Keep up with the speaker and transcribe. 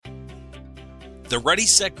The Ready,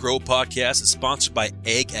 Set, Grow podcast is sponsored by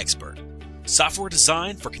Ag Expert, software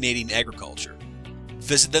designed for Canadian agriculture.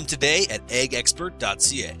 Visit them today at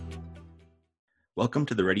agexpert.ca. Welcome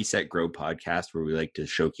to the Ready, Set, Grow podcast, where we like to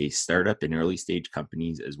showcase startup and early stage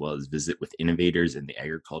companies, as well as visit with innovators in the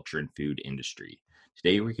agriculture and food industry.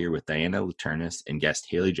 Today, we're here with Diana Laternis and guest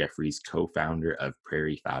Hailey Jefferies, co-founder of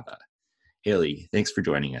Prairie Fava. Hailey, thanks for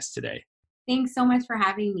joining us today. Thanks so much for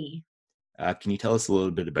having me. Can you tell us a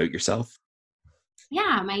little bit about yourself?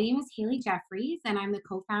 Yeah, my name is Hailey Jefferies, and I'm the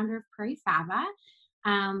co-founder of Prairie Fava.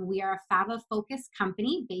 We are a Fava-focused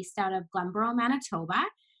company based out of Glenboro, Manitoba,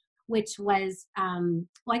 which was,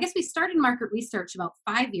 I guess we started market research about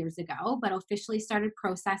 5 years ago, but officially started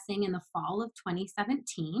processing in the fall of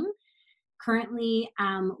 2017. Currently,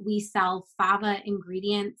 we sell Fava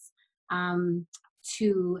ingredients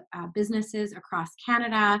to businesses across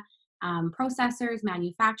Canada, processors,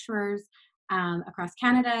 manufacturers, across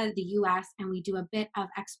Canada, the US, and we do a bit of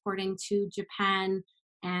exporting to Japan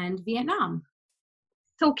and Vietnam.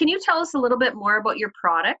 So can you tell us a little bit more about your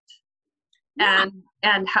product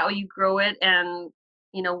and how you grow it, and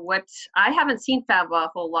what I haven't seen Fava a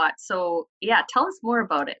whole lot. So yeah, tell us more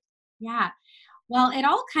about it. Yeah. Well, it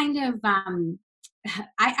all kind of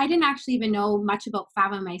I didn't actually even know much about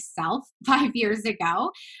Fava myself 5 years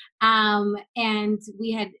ago. And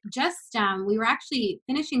we had just, we were actually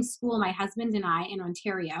finishing school, my husband and I, in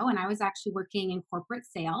Ontario, and I was actually working in corporate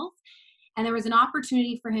sales. And there was an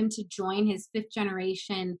opportunity for him to join his 5th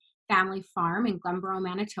generation family farm in Glenboro,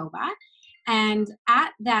 Manitoba. And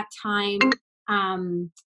at that time,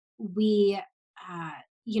 we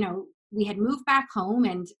had moved back home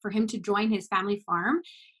and for him to join his family farm.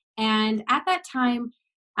 And at that time,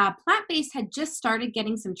 plant-based had just started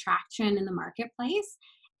getting some traction in the marketplace.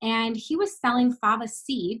 And he was selling Fava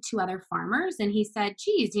seed to other farmers. And he said,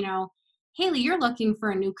 geez, Hailey, you're looking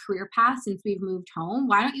for a new career path since we've moved home.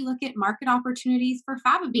 Why don't you look at market opportunities for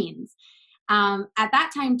Fava beans? At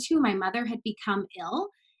that time, too, my mother had become ill.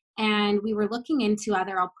 And we were looking into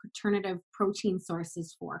other alternative protein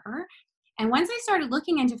sources for her. And once I started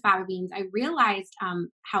looking into Fava beans, I realized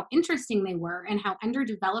how interesting they were and how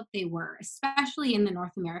underdeveloped they were, especially in the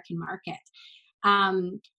North American market.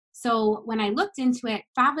 So when I looked into it,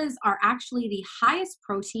 Favas are actually the highest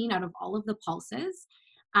protein out of all of the pulses.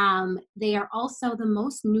 They are also the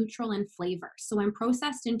most neutral in flavor. So when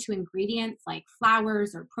processed into ingredients like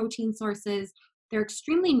flours or protein sources, they're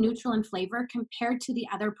extremely neutral in flavor compared to the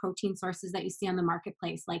other protein sources that you see on the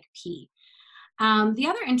marketplace, like pea. The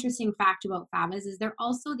other interesting fact about Favas is they're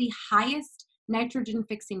also the highest nitrogen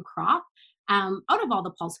fixing crop out of all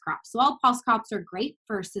the pulse crops. So all pulse crops are great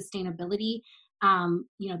for sustainability,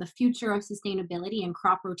 the future of sustainability and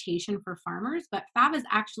crop rotation for farmers, but Favas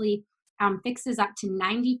actually fixes up to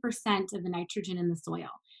 90% of the nitrogen in the soil.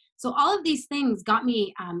 So all of these things got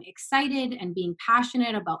me excited and being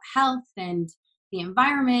passionate about health and the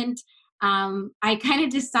environment. I kind of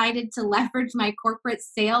decided to leverage my corporate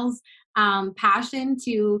sales passion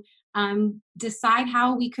to decide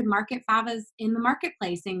how we could market Favas in the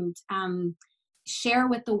marketplace and share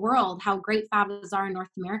with the world how great Favas are in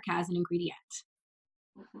North America as an ingredient.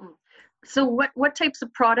 Mm-hmm. So what types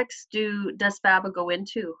of products does Fava go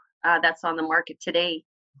into that's on the market today?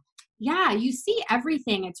 Yeah, you see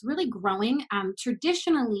everything. It's really growing.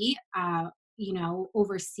 Traditionally,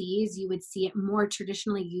 overseas, you would see it more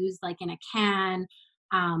traditionally used like in a can,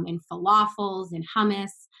 in falafels, in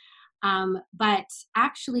hummus. But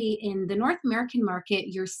actually in the North American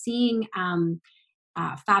market, you're seeing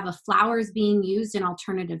Fava flours being used in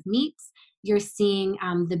alternative meats. You're seeing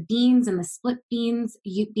the beans and the split beans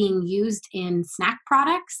being used in snack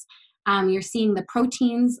products. You're seeing the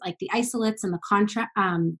proteins like the isolates and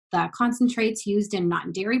the concentrates used in nut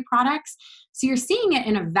and dairy products. So you're seeing it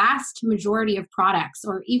in a vast majority of products,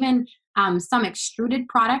 or even some extruded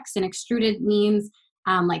products. And extruded means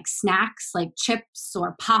like snacks, like chips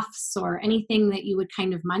or puffs or anything that you would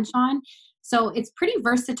kind of munch on. So it's pretty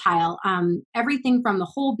versatile. Everything from the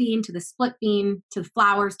whole bean to the split bean to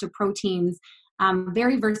flours to proteins,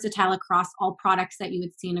 very versatile across all products that you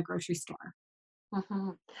would see in a grocery store. Mm-hmm.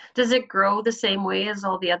 Does it grow the same way as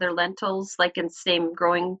all the other lentils, like in same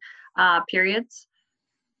growing periods?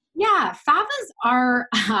 Yeah, Favas are,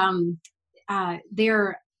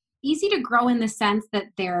 they're easy to grow in the sense that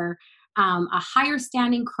they're a higher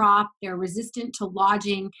standing crop. They're resistant to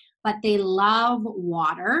lodging, but they love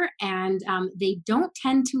water and they don't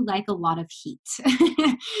tend to like a lot of heat.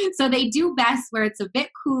 So they do best where it's a bit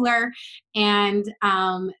cooler, and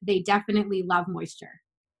they definitely love moisture.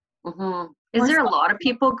 Mm-hmm. Is there a lot of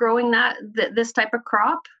people growing this type of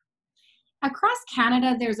crop? Across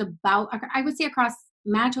Canada, there's about, I would say across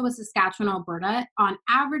Manitoba, Saskatchewan, Alberta, on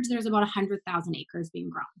average, there's about 100,000 acres being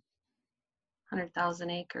grown. 100,000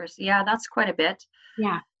 acres. Yeah, that's quite a bit.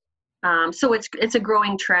 Yeah. So it's a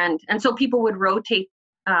growing trend. And so people would rotate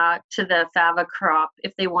to the Fava crop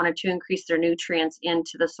if they wanted to increase their nutrients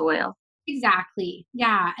into the soil. Exactly.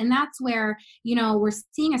 Yeah. And that's where, we're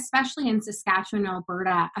seeing, especially in Saskatchewan and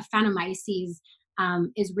Alberta, Aphanomyces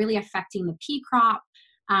is really affecting the pea crop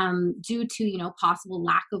due to, possible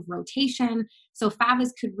lack of rotation. So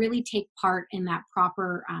Favas could really take part in that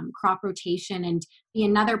proper crop rotation and be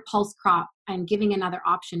another pulse crop and giving another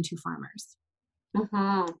option to farmers.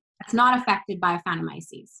 Mm-hmm. It's not affected by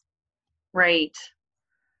Aphanomyces. Right.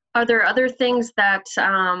 Are there other things that,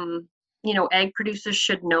 ag producers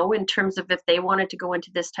should know in terms of if they wanted to go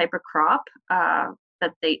into this type of crop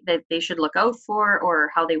that they should look out for,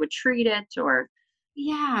 or how they would treat it? Or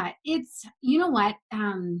Yeah, it's, you know what?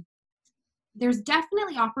 There's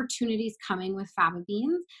definitely opportunities coming with fava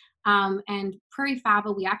beans. And Prairie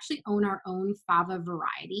Fava, we actually own our own fava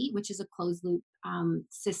variety, which is a closed loop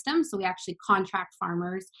system. So we actually contract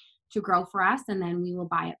farmers to grow for us, and then we will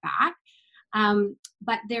buy it back.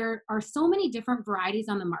 But there are so many different varieties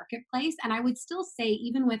on the marketplace. And I would still say,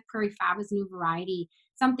 even with Prairie Fava's new variety,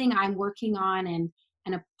 something I'm working on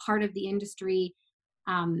and a part of the industry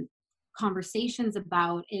conversations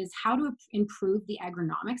about is how to improve the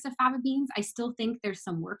agronomics of fava beans. I still think there's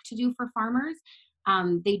some work to do for farmers.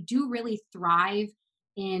 They do really thrive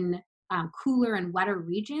in cooler and wetter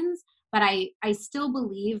regions, but I still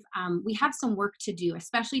believe we have some work to do,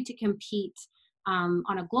 especially to compete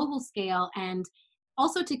on a global scale, and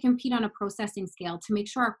also to compete on a processing scale to make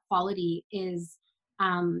sure our quality is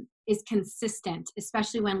consistent,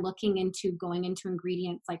 especially when looking into going into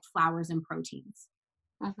ingredients like flours and proteins.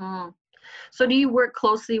 Mm-hmm. So do you work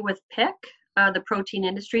closely with PIC, the Protein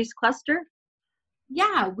Industries Cluster?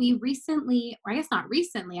 Yeah, we recently, or I guess not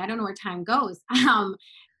recently, I don't know where time goes.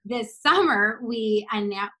 This summer,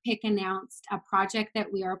 PIC announced a project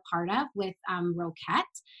that we are a part of with Roquette,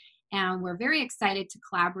 and we're very excited to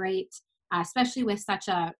collaborate, especially with such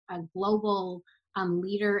a global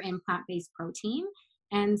leader in plant-based protein.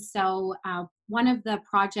 And so one of the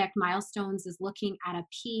project milestones is looking at a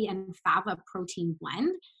pea and fava protein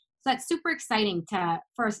blend. So that's super exciting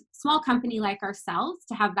for a small company like ourselves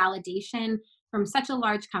to have validation from such a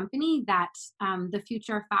large company that the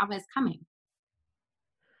future of fava is coming.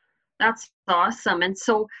 That's awesome. And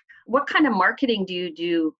so what kind of marketing do you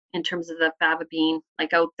do in terms of the fava bean,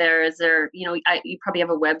 like out there? Is there, you probably have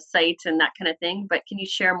a website and that kind of thing, but can you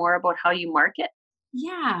share more about how you market?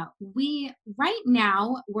 Yeah, right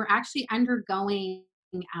now, we're actually undergoing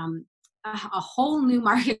a whole new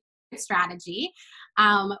market strategy.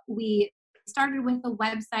 We started with a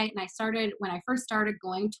website, and when I first started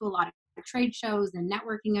going to a lot of trade shows and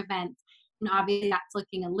networking events, and obviously that's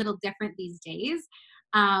looking a little different these days.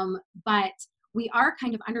 But we are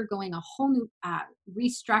kind of undergoing a whole new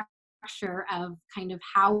restructure of kind of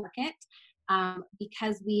how we market,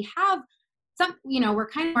 because we have we're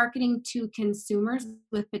kind of marketing to consumers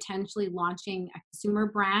with potentially launching a consumer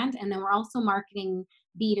brand. And then we're also marketing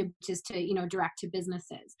B2B, which is to, direct to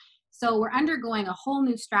businesses. So we're undergoing a whole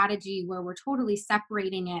new strategy where we're totally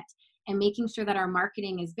separating it and making sure that our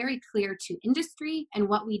marketing is very clear to industry and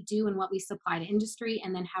what we do and what we supply to industry,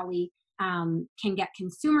 and then how we can get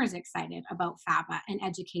consumers excited about fava and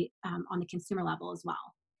educate on the consumer level as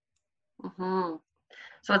well. Mm-hmm.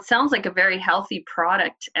 So it sounds like a very healthy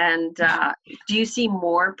product. And do you see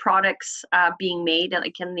more products being made,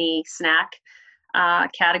 like in the snack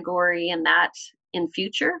category and that in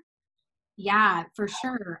future? Yeah, for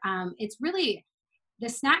sure. It's really, the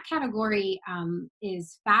snack category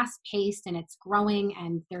is fast paced and it's growing,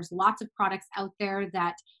 and there's lots of products out there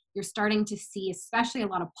that you're starting to see, especially a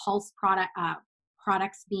lot of pulse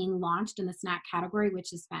products being launched in the snack category,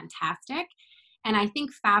 which is fantastic. And I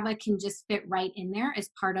think fava can just fit right in there as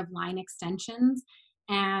part of line extensions.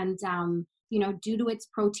 And, due to its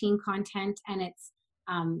protein content and its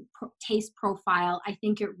taste profile, I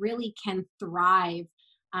think it really can thrive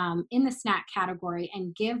in the snack category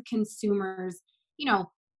and give consumers,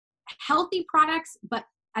 healthy products, but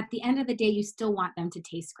at the end of the day, you still want them to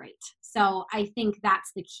taste great. So I think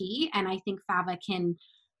that's the key. And I think fava can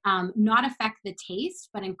not affect the taste,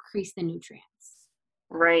 but increase the nutrients.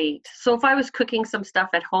 Right. So if I was cooking some stuff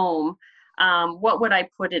at home, what would I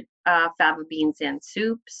put fava beans in?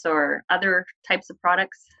 Soups or other types of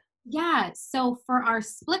products? Yeah. So for our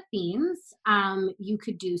split beans, you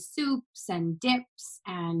could do soups and dips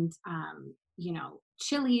and,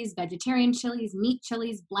 chilies, vegetarian chilies, meat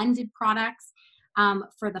chilies, blended products.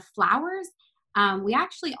 For the flours, We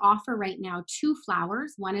actually offer right now 2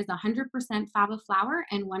 flours. One is 100% fava flour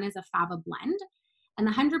and one is a fava blend. And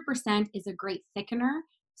the 100% is a great thickener.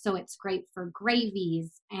 So it's great for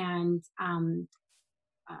gravies and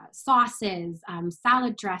sauces,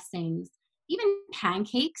 salad dressings, even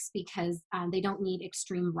pancakes, because they don't need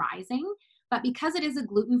extreme rising. But because it is a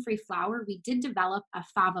gluten-free flour, we did develop a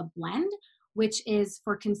fava blend, which is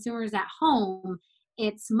for consumers at home.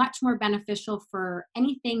 It's much more beneficial for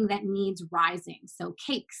anything that needs rising. So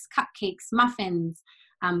cakes, cupcakes, muffins,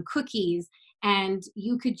 cookies, and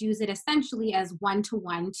you could use it essentially as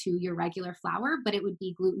one-to-one to your regular flour, but it would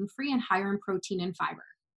be gluten-free and higher in protein and fiber.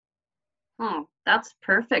 Oh, that's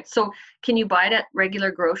perfect. So can you buy it at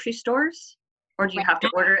regular grocery stores, or do you have to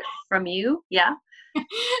order it from you? Yeah.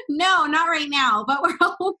 No, not right now, but we're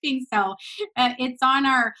hoping so. It's on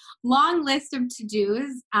our long list of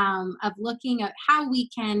to-dos of looking at how we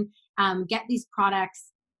can get these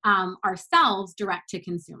products ourselves direct to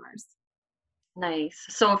consumers. Nice.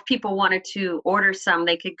 So if people wanted to order some,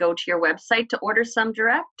 they could go to your website to order some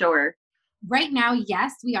direct, or? Right now,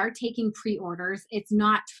 yes, we are taking pre-orders. It's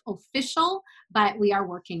not official, but we are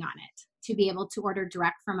working on it to be able to order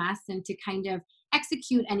direct from us and to kind of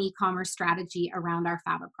execute an e-commerce strategy around our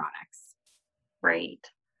Fava products. Right.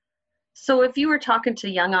 So if you were talking to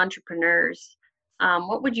young entrepreneurs,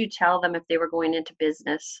 what would you tell them if they were going into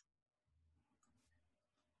business?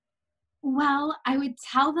 Well, I would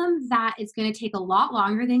tell them that it's going to take a lot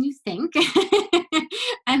longer than you think,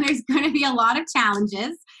 and there's going to be a lot of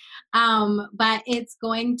challenges, but it's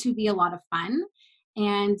going to be a lot of fun,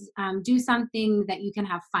 and do something that you can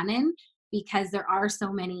have fun in, because there are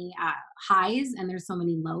so many highs and there's so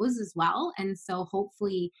many lows as well. And so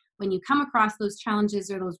hopefully when you come across those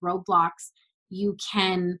challenges or those roadblocks, you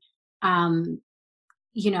can,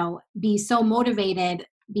 be so motivated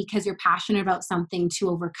because you're passionate about something to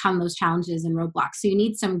overcome those challenges and roadblocks. So you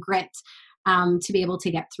need some grit to be able to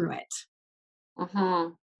get through it.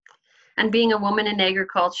 Mm-hmm. And being a woman in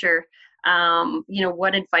agriculture,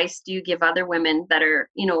 what advice do you give other women that are,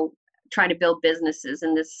 trying to build businesses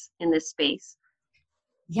in this space?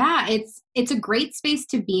 Yeah, it's a great space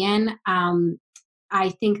to be in. I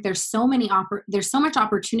think there's so much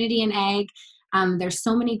opportunity in ag. There's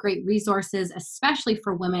so many great resources, especially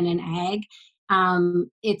for women in ag.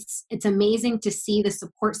 It's amazing to see the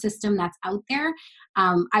support system that's out there.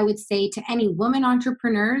 I would say to any women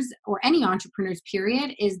entrepreneurs or any entrepreneurs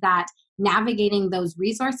period, is that navigating those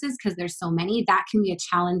resources, because there's so many, that can be a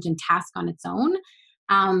challenge and task on its own.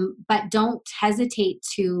 But don't hesitate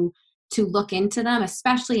to look into them,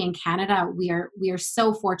 especially in Canada. We are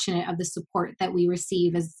so fortunate of the support that we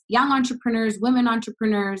receive as young entrepreneurs, women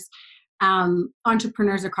entrepreneurs,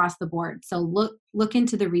 entrepreneurs across the board. So look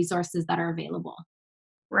into the resources that are available.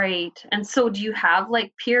 Right. And so do you have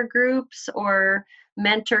like peer groups or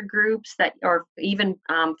mentor groups or even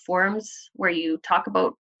forums where you talk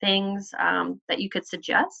about things that you could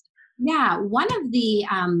suggest? Yeah, one of the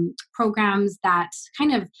programs that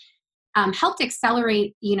kind of helped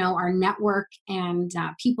accelerate, our network and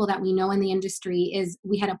people that we know in the industry is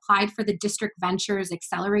we had applied for the District Ventures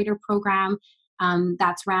Accelerator Program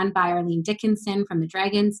that's ran by Arlene Dickinson from the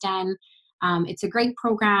Dragon's Den. It's a great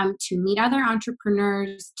program to meet other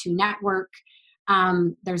entrepreneurs, to network.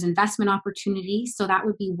 There's investment opportunities. So that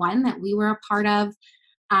would be one that we were a part of.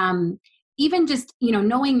 Even just,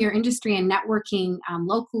 knowing your industry and networking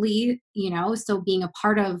locally, so being a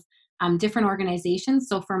part of different organizations.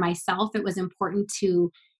 So for myself, it was important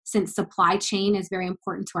since supply chain is very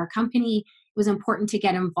important to our company, it was important to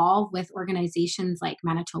get involved with organizations like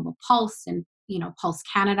Manitoba Pulse and, Pulse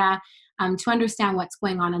Canada to understand what's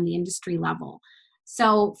going on the industry level.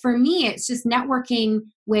 So for me, it's just networking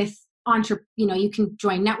with you can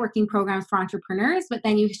join networking programs for entrepreneurs, but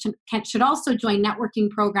then you should also join networking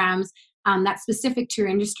programs that's specific to your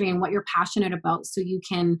industry and what you're passionate about, so you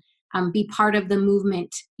can be part of the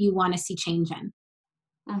movement you want to see change in.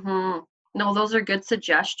 Mm-hmm. No, those are good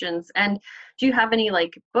suggestions. And do you have any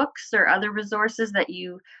like books or other resources that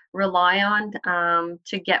you rely on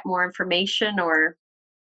to get more information or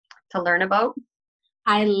to learn about?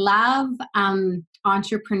 I love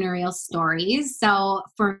entrepreneurial stories. So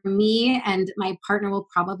for me, and my partner will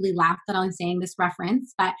probably laugh that I'm saying this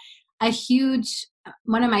reference, but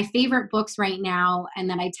one of my favorite books right now, and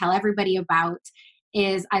that I tell everybody about,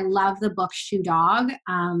 is I love the book Shoe Dog,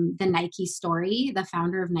 the Nike story, the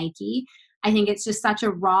founder of Nike. I think it's just such a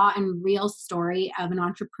raw and real story of an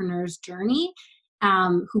entrepreneur's journey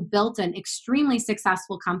who built an extremely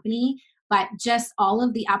successful company, but just all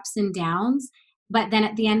of the ups and downs. But then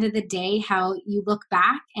at the end of the day, how you look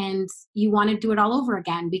back and you want to do it all over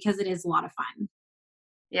again because it is a lot of fun.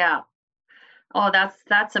 Yeah. Oh,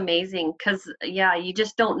 that's amazing. Because yeah, you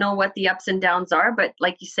just don't know what the ups and downs are. But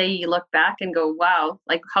like you say, you look back and go, wow,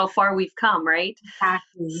 like how far we've come, right?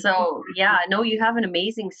 Exactly. So yeah, no, you have an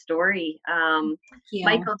amazing story. Thank you.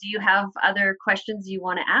 Michael, do you have other questions you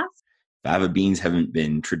want to ask? Fava beans haven't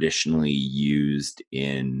been traditionally used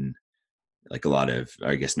in like a lot of,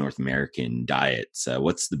 I guess, North American diets.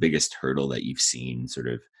 What's the biggest hurdle that you've seen sort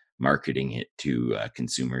of marketing it to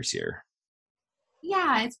consumers here?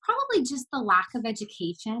 Yeah, it's probably just the lack of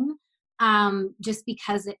education, just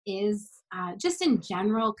because it is, just in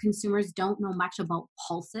general, consumers don't know much about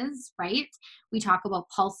pulses, right? We talk about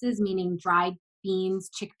pulses, meaning dried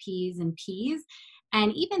beans, chickpeas, and peas.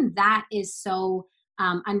 And even that is so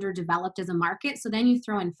underdeveloped as a market. So then you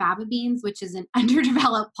throw in fava beans, which is an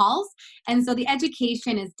underdeveloped pulse. And so the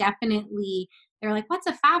education is definitely, they're like, what's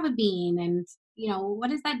a fava bean? And, what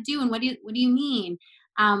does that do? And what do you mean?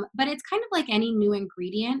 But it's kind of like any new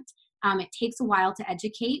ingredient. It takes a while to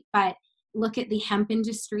educate, but look at the hemp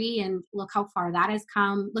industry and look how far that has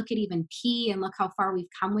come. Look at even pea and look how far we've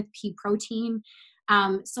come with pea protein.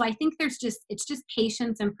 So I think it's just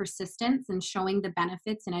patience and persistence and showing the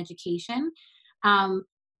benefits and education. Um,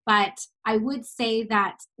 but I would say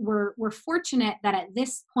that we're fortunate that at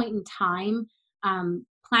this point in time,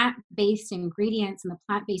 plant-based ingredients and the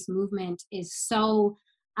plant-based movement is so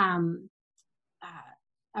um,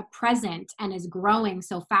 present and is growing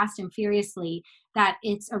so fast and furiously that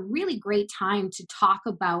it's a really great time to talk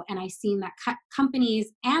about. And I've seen that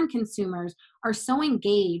companies and consumers are so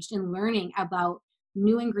engaged in learning about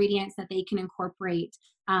new ingredients that they can incorporate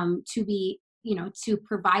to be, to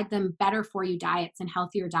provide them better for you diets and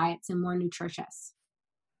healthier diets and more nutritious.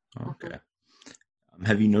 Okay.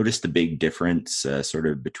 Have you noticed a big difference sort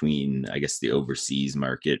of between, I guess, the overseas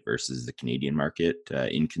market versus the Canadian market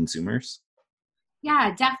in consumers?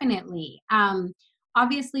 Yeah, definitely.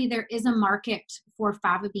 Obviously, there is a market for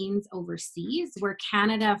fava beans overseas where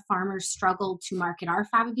Canada farmers struggle to market our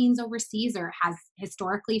fava beans overseas, or has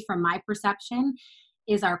historically, from my perception,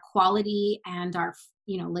 is our quality and our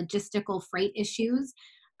logistical freight issues.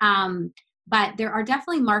 But there are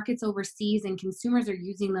definitely markets overseas, and consumers are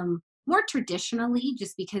using them more traditionally,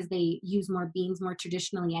 just because they use more beans more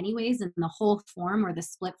traditionally, anyways, in the whole form or the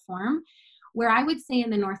split form. Where I would say in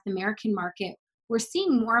the North American market, we're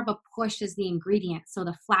seeing more of a push as the ingredients, so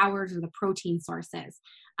the flours or the protein sources.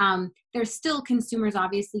 There's still consumers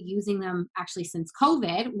obviously using them, actually since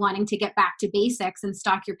COVID, wanting to get back to basics and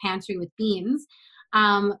stock your pantry with beans.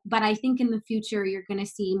 But I think in the future, you're going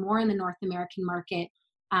to see more in the North American market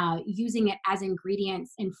using it as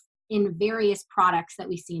ingredients in various products that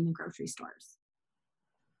we see in the grocery stores.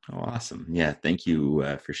 Oh, awesome. Yeah. Thank you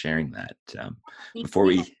for sharing that. Thank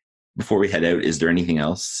Before you. we head out, is there anything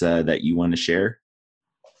else that you want to share?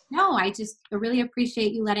 No, I just really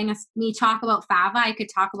appreciate you letting me talk about Fava. I could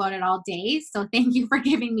talk about it all day. So thank you for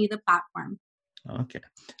giving me the platform. Okay.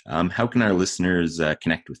 How can our listeners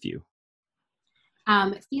connect with you?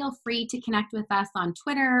 Feel free to connect with us on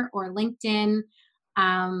Twitter or LinkedIn,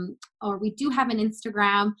 or we do have an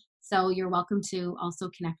Instagram. So you're welcome to also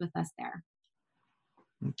connect with us there.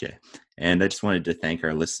 Okay. And I just wanted to thank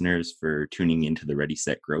our listeners for tuning into the Ready,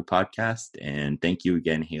 Set, Grow podcast. And thank you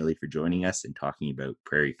again, Hailey, for joining us and talking about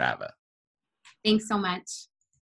Prairie Fava. Thanks so much.